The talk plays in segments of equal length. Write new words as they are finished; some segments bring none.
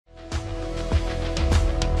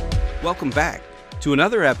Welcome back to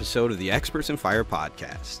another episode of the Experts in Fire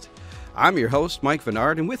podcast. I'm your host, Mike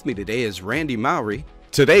Vennard, and with me today is Randy Mowry.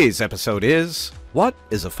 Today's episode is, what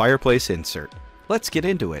is a fireplace insert? Let's get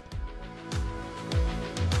into it.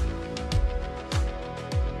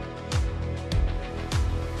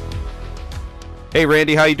 Hey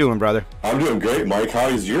Randy, how you doing, brother? I'm doing great, Mike. How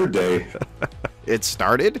is your day? It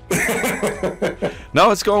started? No,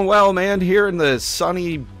 it's going well, man. Here in the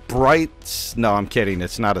sunny, bright... No, I'm kidding.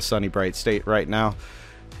 It's not a sunny, bright state right now.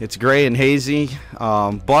 It's gray and hazy,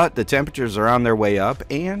 but the temperatures are on their way up,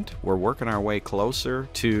 and we're working our way closer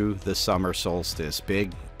to the summer solstice.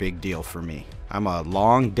 Big deal for me. I'm a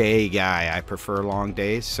long day guy. I prefer long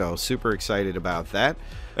days, so super excited about that.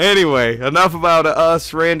 Anyway, enough about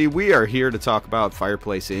us, Randy. We are here to talk about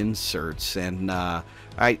fireplace inserts, and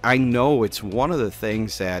I know it's one of the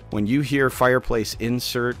things that when you hear fireplace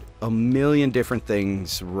insert, a million different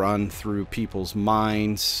things run through people's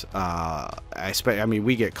minds. I mean,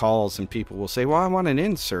 we get calls and people will say, well, I want an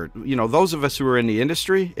insert. You know, those of us who are in the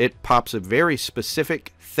industry, it pops a very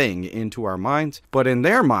specific thing into our minds, but in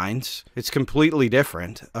their minds, it's completely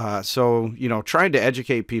different. So, you know, trying to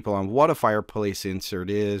educate people on what a fireplace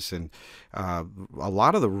insert is and a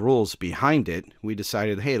lot of the rules behind it, we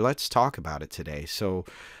decided, hey, let's talk about it today. So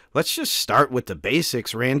let's just start with the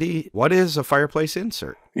basics, Randy. What is a fireplace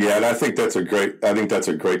insert? Yeah, and I think that's a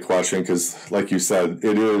great question because, like you said,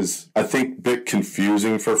 it is, I think, a bit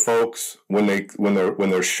confusing for folks when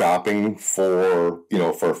they're shopping for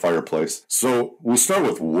a fireplace. So we'll start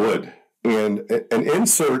with wood. And an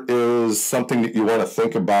insert is something that you want to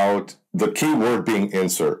think about, the key word being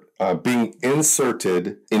insert, being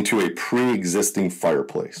inserted into a pre-existing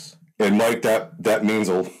fireplace. And Mike, that means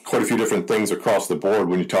quite a few different things across the board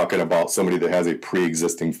when you're talking about somebody that has a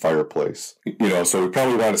pre-existing fireplace. You know, so we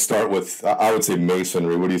probably want to start with, I would say,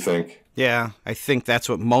 masonry. What do you think? Yeah, I think that's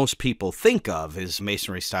what most people think of is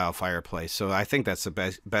masonry style fireplace. So I think that's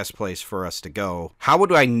the best place for us to go. How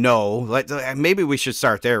would I know? Maybe we should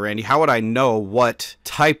start there, Randy. How would I know what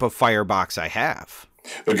type of firebox I have?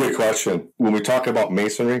 A good question. When we talk about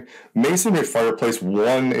masonry fireplace,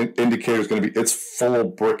 one indicator is going to be it's full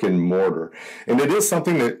brick and mortar. And it is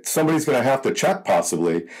something that somebody's going to have to check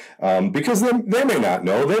possibly because they may not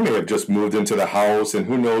know. They may have just moved into the house and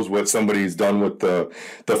who knows what somebody's done with the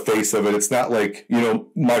face of it. It's not like, you know,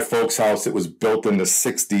 my folks' house, it was built in the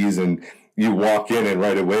 60s and you walk in and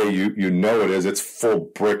right away you know it is. It's full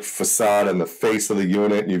brick facade and the face of the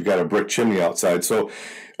unit and you've got a brick chimney outside. So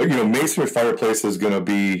you know, masonry fireplace is going to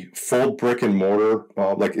be full brick and mortar,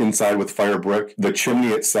 like inside with fire brick. The chimney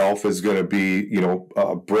itself is going to be, you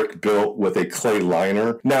know, brick built with a clay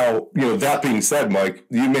liner. Now, you know, that being said, Mike,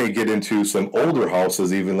 you may get into some older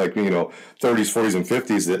houses, even like, you know, 30s, 40s, and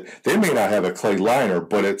 50s, that they may not have a clay liner,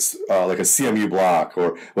 but it's like a CMU block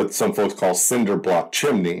or what some folks call cinder block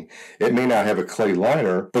chimney. It may not have a clay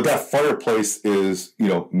liner, but that fireplace is, you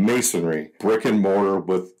know, masonry, brick and mortar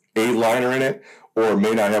with a liner in it, or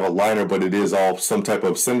may not have a liner, but it is all some type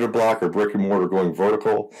of cinder block or brick and mortar going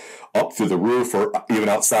vertical up through the roof or even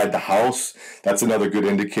outside the house. That's another good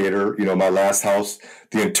indicator. You know, my last house,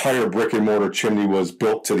 the entire brick and mortar chimney was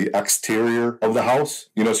built to the exterior of the house,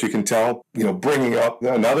 you know, so you can tell. You know, bringing up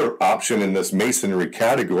another option in this masonry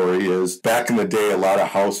category is back in the day, a lot of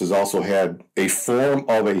houses also had a form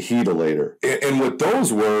of a heatilator. And what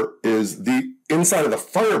those were is the inside of the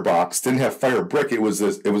firebox didn't have fire brick. It was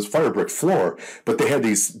fire brick floor, but they had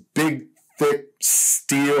these big, thick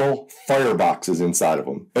steel fireboxes inside of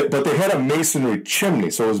them. But they had a masonry chimney,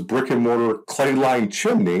 so it was brick and mortar clay lined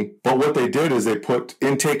chimney. But what they did is they put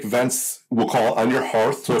intake vents, we'll call it, on your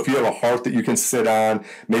hearth. So if you have a hearth that you can sit on,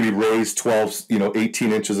 maybe raised 12,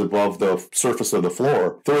 18 inches above the surface of the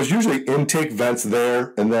floor, there was usually intake vents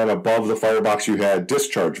there, and then above the firebox you had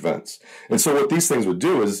discharge vents. And so what these things would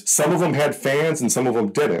do is some of them had fans and some of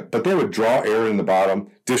them didn't, but they would draw air in the bottom,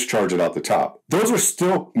 discharge it out the top. Those are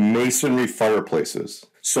still masonry fireplaces.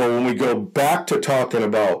 So when we go back to talking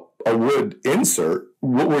about a wood insert,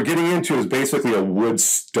 what we're getting into is basically a wood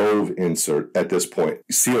stove insert at this point.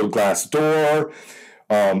 Sealed glass door,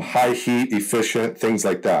 high heat, efficient, things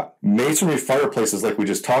like that. Masonry fireplaces, like we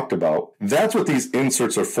just talked about, that's what these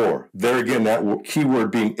inserts are for. There again, that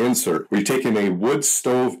keyword being insert, where you're taking a wood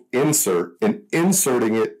stove insert and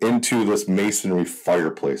inserting it into this masonry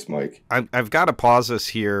fireplace, Mike. I've got to pause this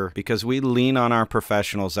here because we lean on our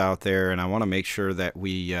professionals out there, and I want to make sure that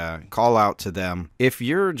we call out to them. If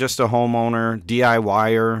you're just a homeowner,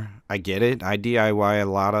 DIYer, I get it. I DIY a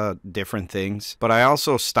lot of different things, but I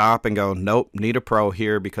also stop and go, nope, need a pro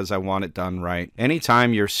here because I want it done right.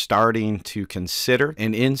 Anytime you're starting to consider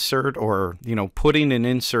an insert or, putting an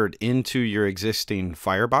insert into your existing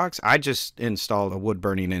firebox, I just installed a wood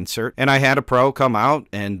burning insert and I had a pro come out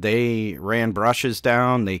and they ran brushes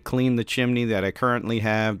down. They cleaned the chimney that I currently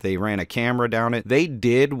have. They ran a camera down it. They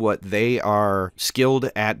did what they are skilled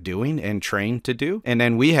at doing and trained to do. And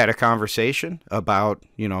then we had a conversation about,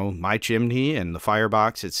 my chimney and the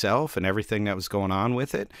firebox itself and everything that was going on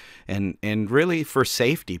with it. And really for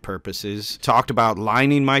safety purposes, talked about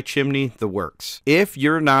lining my chimney, the works. If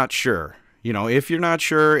you're not sure,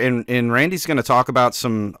 and Randy's going to talk about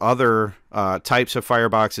some other types of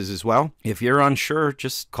fireboxes as well. If you're unsure,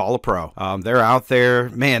 just call a pro. They're out there,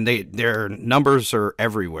 man. Their numbers are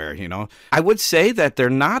everywhere. I would say that they're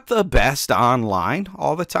not the best online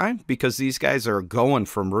all the time because these guys are going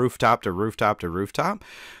from rooftop to rooftop to rooftop.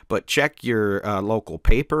 But check your local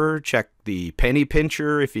paper, check the penny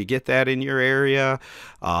pincher if you get that in your area.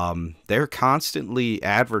 They're constantly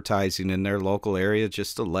advertising in their local area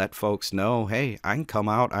just to let folks know, hey, I can come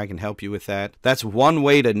out, I can help you with that. That's one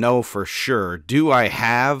way to know for sure. Do I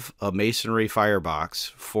have a masonry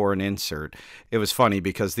firebox for an insert? It was funny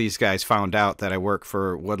because these guys found out that I work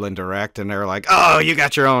for Woodland Direct and they're like, oh, you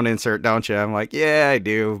got your own insert, don't you? I'm like, yeah, I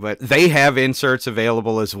do. But they have inserts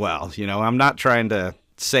available as well. I'm not trying to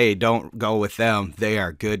say don't go with them. They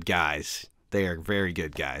are good guys. They are very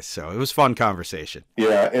good guys. So it was a fun conversation.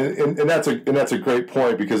 Yeah, and that's a great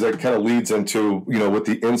point because that kind of leads into, with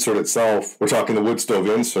the insert itself, we're talking the wood stove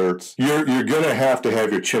inserts. You're going to have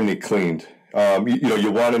your chimney cleaned.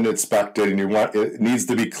 You want it inspected and it needs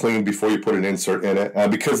to be cleaned before you put an insert in it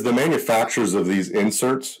because the manufacturers of these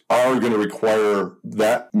inserts are going to require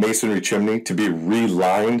that masonry chimney to be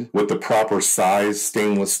relined with the proper size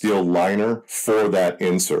stainless steel liner for that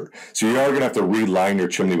insert. So you are going to have to reline your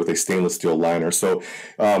chimney with a stainless steel liner. So,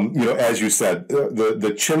 as you said,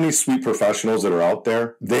 the chimney sweep professionals that are out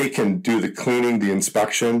there, they can do the cleaning, the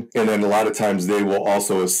inspection, and then a lot of times they will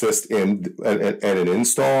also assist in an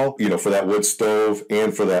install, for that wood stove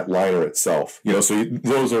and for that liner itself. So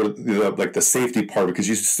those are like the safety part because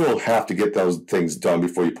you still have to get those things done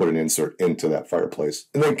before you put an insert into that fireplace.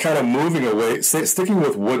 And then kind of moving away, sticking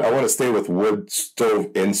with wood, I want to stay with wood stove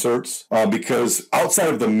inserts because outside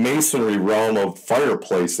of the masonry realm of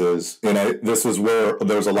fireplaces, and this is where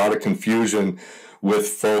there's a lot of confusion with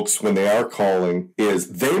folks when they are calling,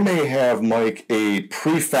 is they may have, Mike, a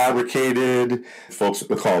prefabricated, folks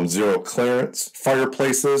will call them zero clearance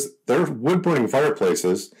fireplaces. They're wood burning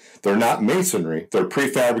fireplaces. They're not masonry. They're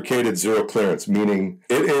prefabricated zero clearance, meaning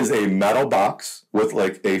it is a metal box with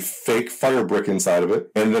like a fake fire brick inside of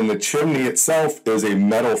it. And then the chimney itself is a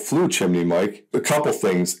metal flue chimney, Mike. A couple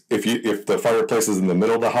things. If the fireplace is in the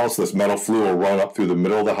middle of the house, this metal flue will run up through the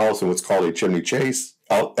middle of the house in what's called a chimney chase,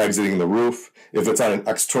 out exiting the roof. If it's on an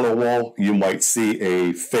external wall, you might see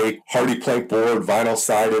a fake hardy plank board, vinyl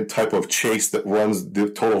sided type of chase that runs the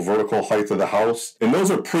total vertical height of the house. And those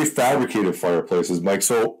are prefabricated fireplaces, Mike.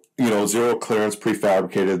 So, zero clearance,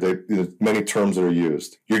 prefabricated, many terms that are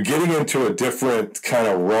used. You're getting into a different kind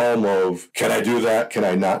of realm of, can I do that? Can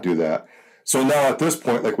I not do that? So now at this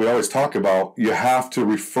point, like we always talk about, you have to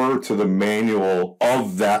refer to the manual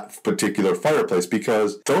of that particular fireplace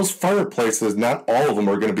because those fireplaces, not all of them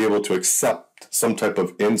are going to be able to accept some type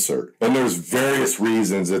of insert. And there's various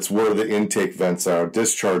reasons. It's where the intake vents are,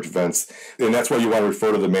 discharge vents, and that's why you want to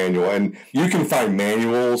refer to the manual. And you can find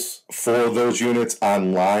manuals for those units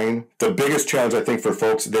online. The biggest challenge, I think, for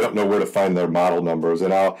folks, they don't know where to find their model numbers.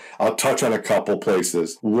 And I'll touch on a couple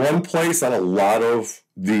places. One place on a lot of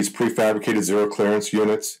these prefabricated zero clearance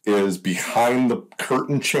units is behind the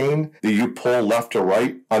curtain chain that you pull left to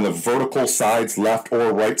right. On the vertical sides, left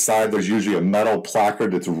or right side, there's usually a metal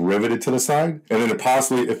placard that's riveted to the side. And then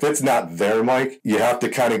possibly, if it's not there, Mike, you have to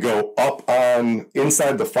kind of go up on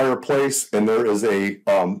inside the fireplace, and there is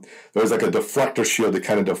there's like a deflector shield that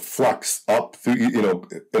kind of deflects up through, in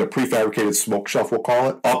a prefabricated smoke shelf, we'll call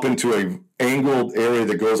it, up into a angled area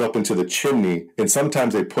that goes up into the chimney, and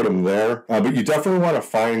sometimes they put them there. But you definitely want to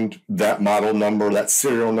find that model number, that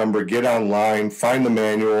serial number, get online, find the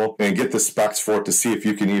manual, and get the specs for it to see if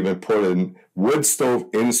you can even put in wood stove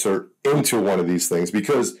insert into one of these things,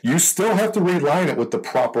 because you still have to reline it with the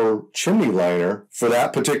proper chimney liner for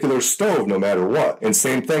that particular stove no matter what. And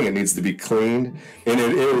same thing, it needs to be cleaned. And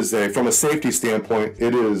it is, from a safety standpoint,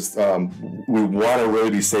 it is, we want to really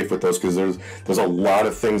be safe with those because there's a lot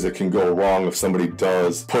of things that can go wrong if somebody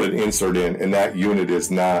does put an insert in and that unit is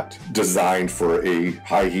not designed for a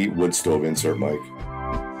high heat wood stove insert, Mike.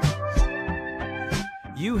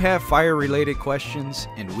 You have fire-related questions,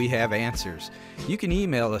 and we have answers. You can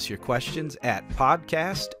email us your questions at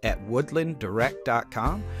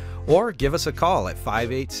podcast@woodlanddirect.com or give us a call at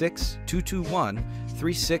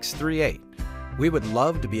 586-221-3638. We would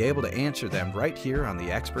love to be able to answer them right here on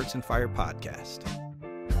the Experts in Fire podcast.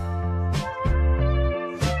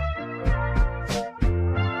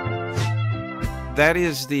 That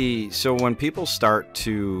is so when people start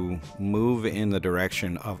to move in the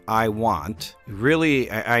direction of I want,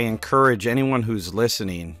 really I encourage anyone who's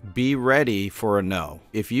listening, be ready for a no.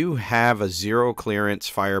 If you have a zero clearance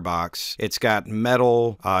firebox, it's got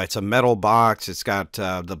metal, it's a metal box, it's got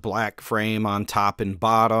the black frame on top and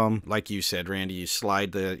bottom. Like you said, Randy, you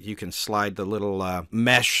can slide the little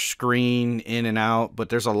mesh screen in and out, but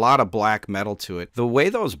there's a lot of black metal to it. The way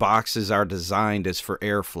those boxes are designed is for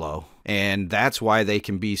airflow. And that's why they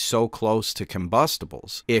can be so close to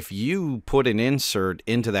combustibles. If you put an insert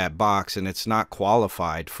into that box and it's not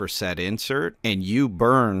qualified for said insert, and you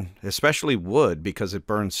burn, especially wood, because it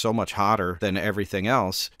burns so much hotter than everything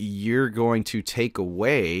else, you're going to take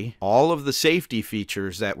away all of the safety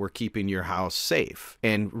features that were keeping your house safe.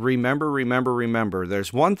 And remember,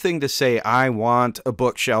 there's one thing to say, I want a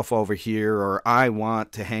bookshelf over here, or I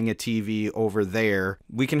want to hang a TV over there.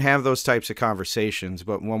 We can have those types of conversations,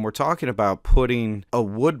 but when we're talking about putting a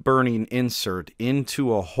wood burning insert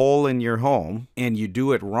into a hole in your home and you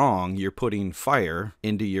do it wrong, you're putting fire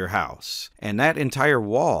into your house. And that entire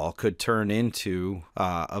wall could turn into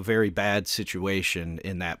a very bad situation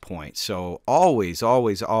in that point. So always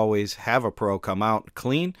have a pro come out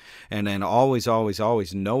clean, and then always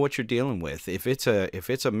know what you're dealing with. If it's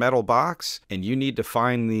a metal box and you need to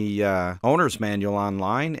find the owner's manual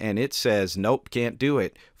online and it says, nope, can't do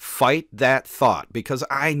it, fight that thought, because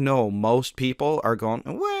I know most people are going,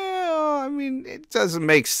 well, I mean, it doesn't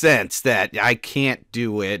make sense that I can't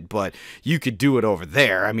do it, but you could do it over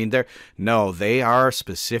there. I mean, they are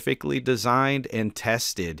specifically designed and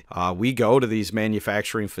tested. We go to these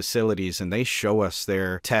manufacturing facilities and they show us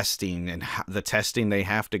their testing and the testing they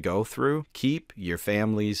have to go through. Keep your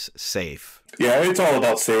families safe. Yeah, it's all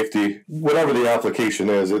about safety. Whatever the application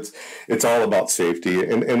is, it's all about safety,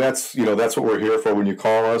 and that's what we're here for. When you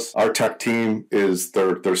call us, our tech team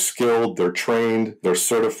they're skilled, they're trained, they're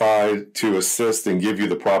certified to assist and give you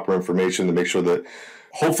the proper information to make sure that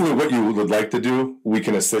hopefully what you would like to do, we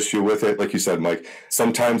can assist you with it. Like you said, Mike,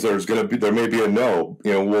 sometimes there may be a no.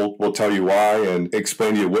 We'll tell you why and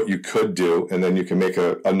explain to you what you could do, and then you can make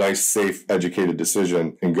a nice, safe, educated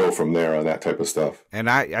decision and go from there on that type of stuff. And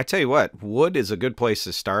I tell you what, wood is a good place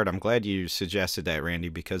to start. I'm glad you suggested that, Randy,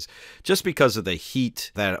 because of the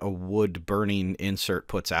heat that a wood burning insert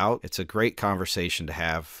puts out, it's a great conversation to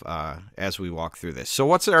have as we walk through this. So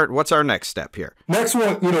what's our next step here? Next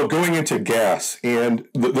one, going into gas, and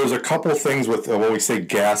there's a couple things with when we say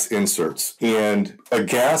gas inserts. And a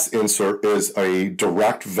gas insert is a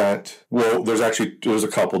direct vent. Well, there's a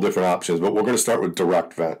couple different options, but we're going to start with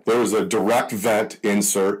direct vent. There's a direct vent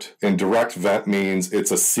insert, and direct vent means it's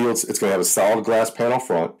going to have a solid glass panel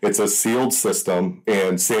front. It's a sealed system,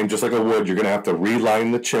 and same, just like a wood, you're going to have to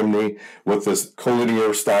reline the chimney with this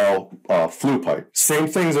collinear style flue pipe. Same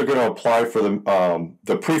things are going to apply for the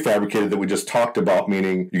prefabricated that we just talked about,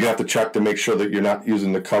 meaning you're going to have to check to make sure that you're not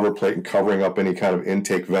using the cover plate and covering up any kind of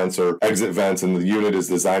intake vents or exit vents, and the unit is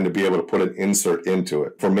designed to be able to put an insert into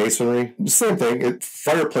it. For masonry, same thing.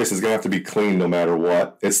 Fireplace is going to have to be clean no matter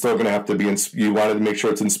what. It's still going to have to be, you wanted to make sure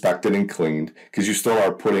it's inspected and cleaned, because you still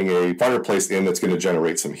are putting a fireplace in that's going to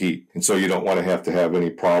generate some heat. And so you don't want to have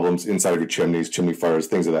any problems inside of your chimneys, chimney fires,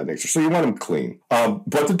 things of that nature. So you want them clean.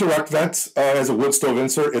 But the direct vents, as a wood stove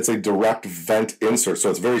insert, it's a direct vent insert. So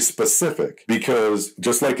it's very specific, because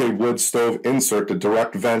just like a wood stove insert, the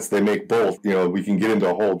direct vents, they make both. We can get into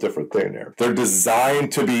a whole different thing there. They're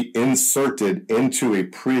designed to be inserted into a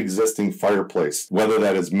pre-existing fireplace, whether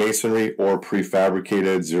that is masonry or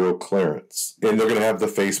prefabricated zero clearance. And they're going to have the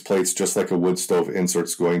face plates just like a wood stove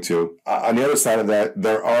insert's going to. On the other side of that,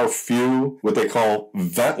 there are few what they call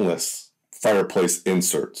ventless fireplace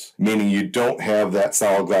inserts, meaning you don't have that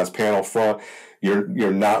solid glass panel front.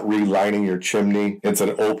 You're not relining your chimney. It's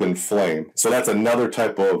an open flame. So that's another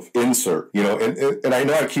type of insert, and I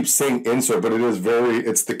know I keep saying insert, but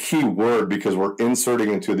it's the key word, because we're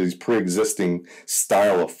inserting into these pre-existing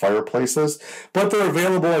style of fireplaces, but they're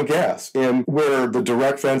available in gas. And where the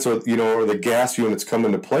direct vents or the gas units come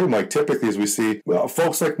into play, Mike, typically as we see,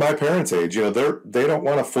 folks like my parents' age, they don't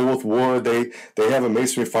want to fool with wood. They have a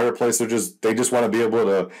masonry fireplace. They just want to be able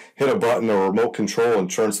to hit a button or remote control and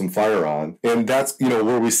turn some fire on. And that's,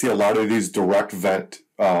 where we see a lot of these direct vent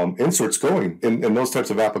inserts going in those types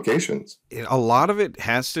of applications. A lot of it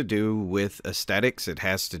has to do with aesthetics. It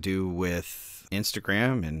has to do with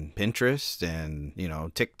Instagram and Pinterest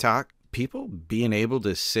and, TikTok. People being able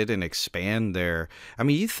to sit and expand their, I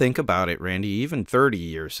mean, you think about it, Randy, even 30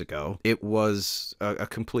 years ago, it was a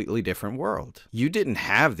completely different world. You didn't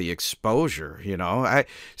have the exposure,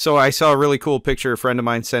 So I saw a really cool picture a friend of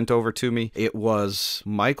mine sent over to me. It was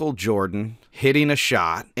Michael Jordan hitting a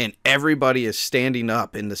shot, and everybody is standing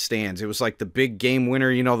up in the stands. It was like the big game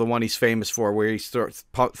winner, the one he's famous for, where he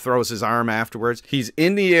throws his arm afterwards. He's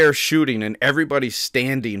in the air shooting, and everybody's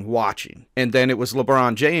standing watching. And then it was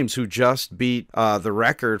LeBron James who just beat the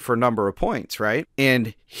record for number of points, right?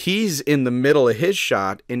 And he's in the middle of his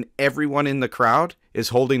shot, and everyone in the crowd is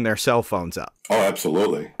holding their cell phones up. Oh,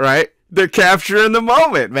 absolutely. Right? They're capturing the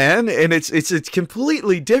moment, man. And it's a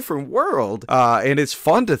completely different world. And it's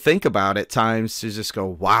fun to think about at times, to just go,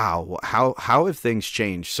 wow, how have things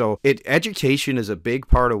changed? So education is a big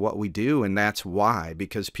part of what we do. And that's why,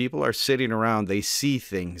 because people are sitting around, they see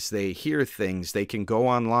things, they hear things, they can go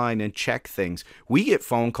online and check things. We get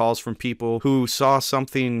phone calls from people who saw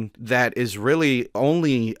something that is really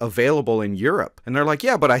only available in Europe. And they're like,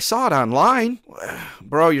 yeah, but I saw it online.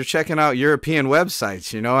 Bro, you're checking out European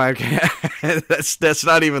websites, that's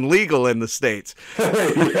not even legal in the States.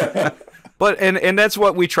 Yeah. But and that's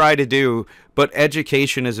what we try to do. But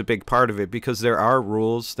education is a big part of it, because there are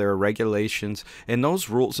rules, there are regulations, and those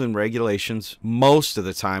rules and regulations most of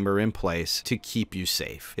the time are in place to keep you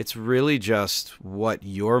safe. It's really just what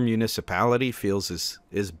your municipality feels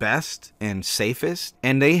is best and safest.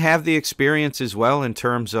 And they have the experience as well in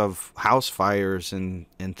terms of house fires and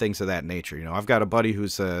things of that nature. I've got a buddy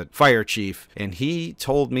who's a fire chief, and he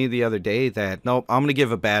told me the other day that, nope, I'm going to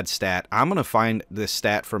give a bad stat. I'm going to find this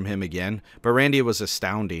stat from him again. But Randy, it was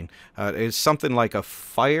astounding. It's something like a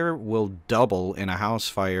fire will double in a house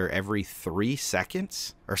fire every 3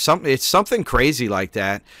 seconds or something. It's something crazy like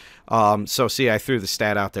that. So see, I threw the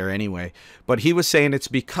stat out there anyway, but he was saying it's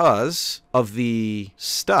because of the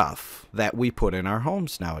stuff that we put in our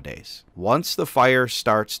homes nowadays. Once the fire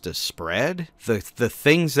starts to spread, the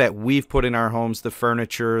things that we've put in our homes, the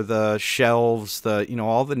furniture, the shelves,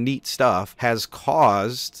 all the neat stuff, has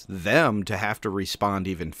caused them to have to respond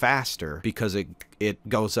even faster, because it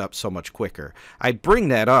goes up so much quicker. I bring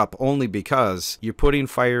that up only because you're putting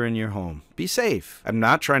fire in your home. Be safe. I'm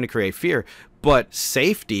not trying to create fear, but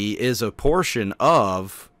safety is a portion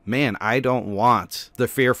of, man, I don't want the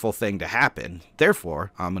fearful thing to happen.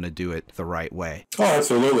 Therefore, I'm going to do it the right way. Oh,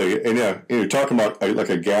 absolutely. And yeah, you're talking about like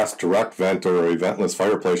a gas direct vent or a ventless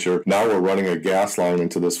fireplace. Now we're running a gas line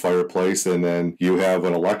into this fireplace, and then you have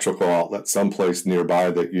an electrical outlet someplace nearby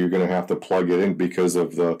that you're going to have to plug it in because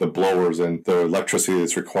of the blowers and the electricity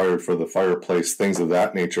that's required for the fireplace, things of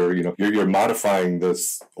that nature. You're modifying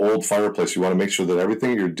this old fireplace. You want to make sure that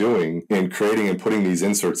everything you're doing in creating and putting these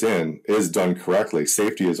inserts in is done correctly.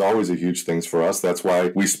 Safety is always a huge thing for us. That's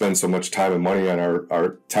why we spend so much time and money on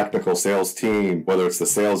our technical sales team, whether it's the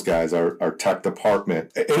sales guys, our tech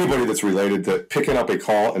department, anybody that's related to picking up a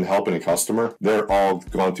call and helping a customer. They're all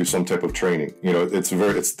gone through some type of training.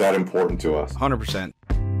 It's that important to us. 100%.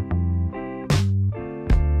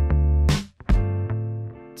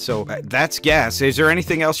 So that's gas. Is there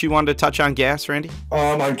anything else you wanted to touch on gas, Randy?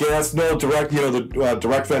 On gas, no, direct, the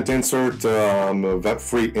direct vent insert,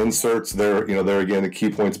 vent-free inserts. There again, the key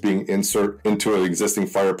points being insert into an existing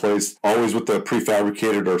fireplace. Always with the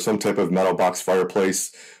prefabricated or some type of metal box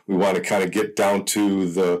fireplace, we want to kind of get down to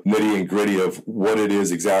the nitty and gritty of what it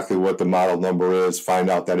is, exactly what the model number is, find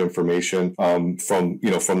out that information from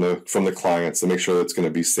the clients to make sure that it's going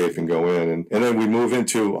to be safe and go in. And then we move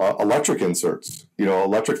into electric inserts.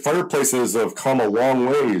 Electric fireplaces have come a long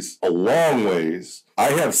ways.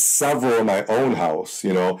 I have several in my own house,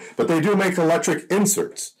 but they do make electric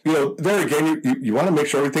inserts. There again, you want to make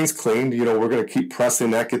sure everything's cleaned. We're going to keep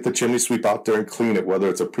pressing that, get the chimney sweep out there and clean it, whether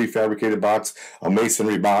it's a prefabricated box, a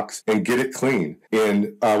masonry box, and get it clean.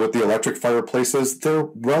 And with the electric fireplaces, they're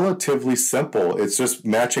relatively simple. It's just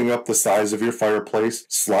matching up the size of your fireplace,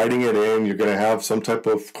 sliding it in. You're going to have some type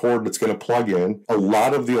of cord that's going to plug in. A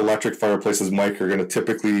lot of the electric fireplaces, Mike, are going to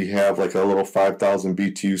typically have like a little 5,000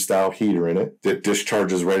 BTU style heater in it that discharges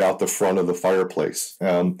discharges right out the front of the fireplace.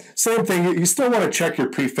 Same thing, you still want to check your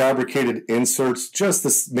prefabricated inserts just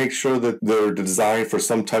to make sure that they're designed for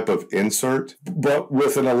some type of insert. But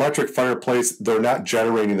with an electric fireplace, they're not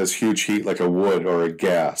generating this huge heat like a wood or a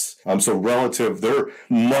gas. So they're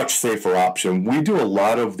much safer option. We do a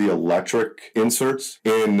lot of the electric inserts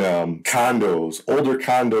in condos, older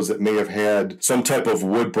condos that may have had some type of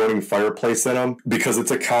wood burning fireplace in them, because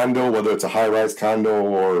it's a condo, whether it's a high-rise condo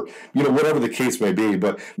or, whatever the case may be,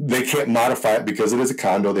 but they can't modify it because it is a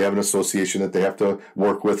condo. They have an association that they have to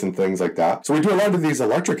work with and things like that. So we do a lot of these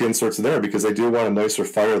electric inserts there because they do want a nicer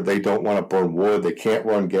fire. They don't want to burn wood. They can't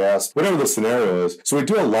run gas, whatever the scenario is. So we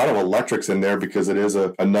do a lot of electrics in there because it is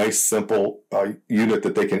a nice, simple unit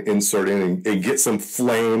that they can insert in and get some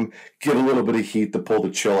flame, get a little bit of heat to pull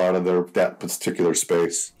the chill out of that particular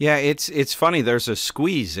space. Yeah, it's funny. There's a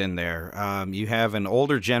squeeze in there. You have an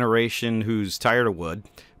older generation who's tired of wood.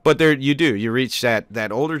 But you reach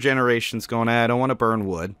that older generation's going, I don't want to burn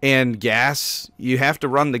wood. And gas, you have to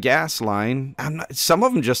run the gas line. Some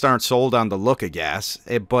of them just aren't sold on the look of gas,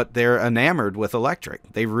 but they're enamored with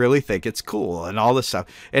electric. They really think it's cool and all this stuff.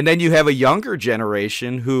 And then you have a younger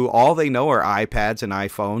generation who all they know are iPads and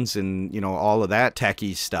iPhones and, all of that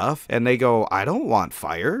techie stuff. And they go, I don't want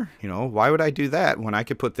fire. Why would I do that when I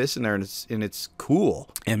could put this in there and it's cool?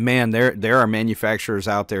 And man, there are manufacturers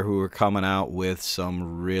out there who are coming out with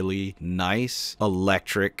some really nice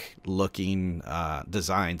electric looking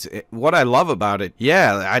designs. What I love about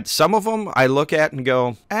it, some of them I look at and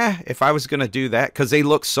go, if I was going to do that, because they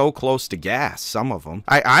look so close to gas, some of them.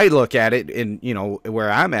 I look at it in,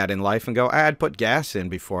 where I'm at in life and go, I'd put gas in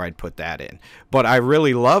before I'd put that in. But I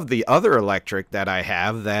really love the other electric that I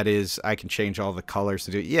have that is, I can change all the colors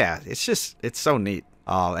to do. Yeah, it's so neat.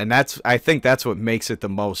 And I think that's what makes it the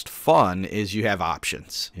most fun is you have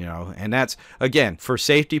options, and that's, again, for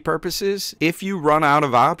safety purposes. If you run out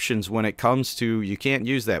of options when it comes to, you can't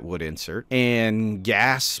use that wood insert and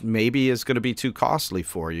gas maybe is going to be too costly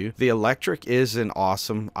for you, the electric is an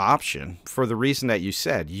awesome option for the reason that you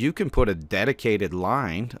said. You can put a dedicated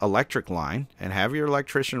electric line, and have your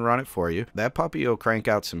electrician run it for you. That puppy will crank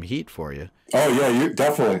out some heat for you. Oh, yeah, you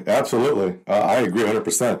definitely. Absolutely. I agree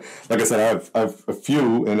 100%. Like I said, I have a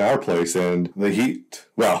few in our place, and the heat,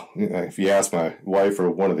 well, if you ask my wife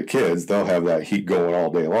or one of the kids, they'll have that heat going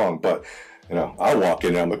all day long. But, I walk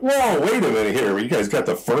in and I'm like, whoa, wait a minute here. You guys got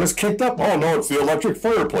the furnace kicked up? Oh, no, it's the electric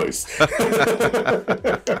fireplace.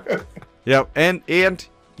 Yep. And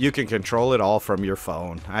you can control it all from your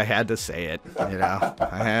phone. I had to say it, I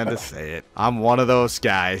had to say it. I'm one of those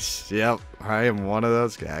guys. Yep. I am one of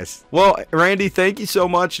those guys. Well, Randy, thank you so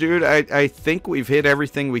much, dude. I think we've hit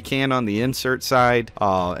everything we can on the insert side,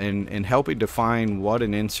 and helping define what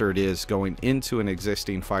an insert is going into an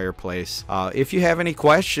existing fireplace. If you have any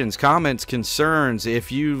questions, comments, concerns,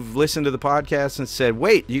 if you've listened to the podcast and said,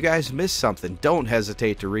 wait, you guys missed something, don't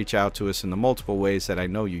hesitate to reach out to us in the multiple ways that I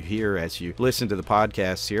know you hear as you listen to the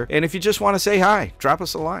podcast here. And if you just want to say hi, drop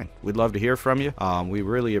us a line. We'd love to hear from you. We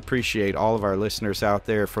really appreciate all of our listeners out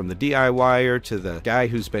there, from the DIY to the guy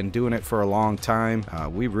who's been doing it for a long time.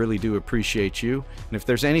 We really do appreciate you. And if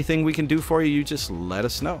there's anything we can do for you, you just let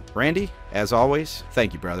us know. Randy, as always,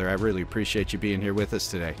 thank you, brother. I really appreciate you being here with us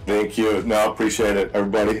today. Thank you. No, appreciate it.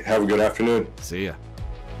 Everybody, have a good afternoon. See ya.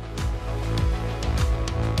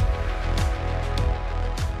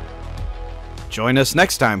 Join us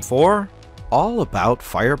next time for All About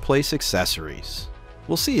Fireplace Accessories.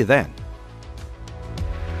 We'll see you then.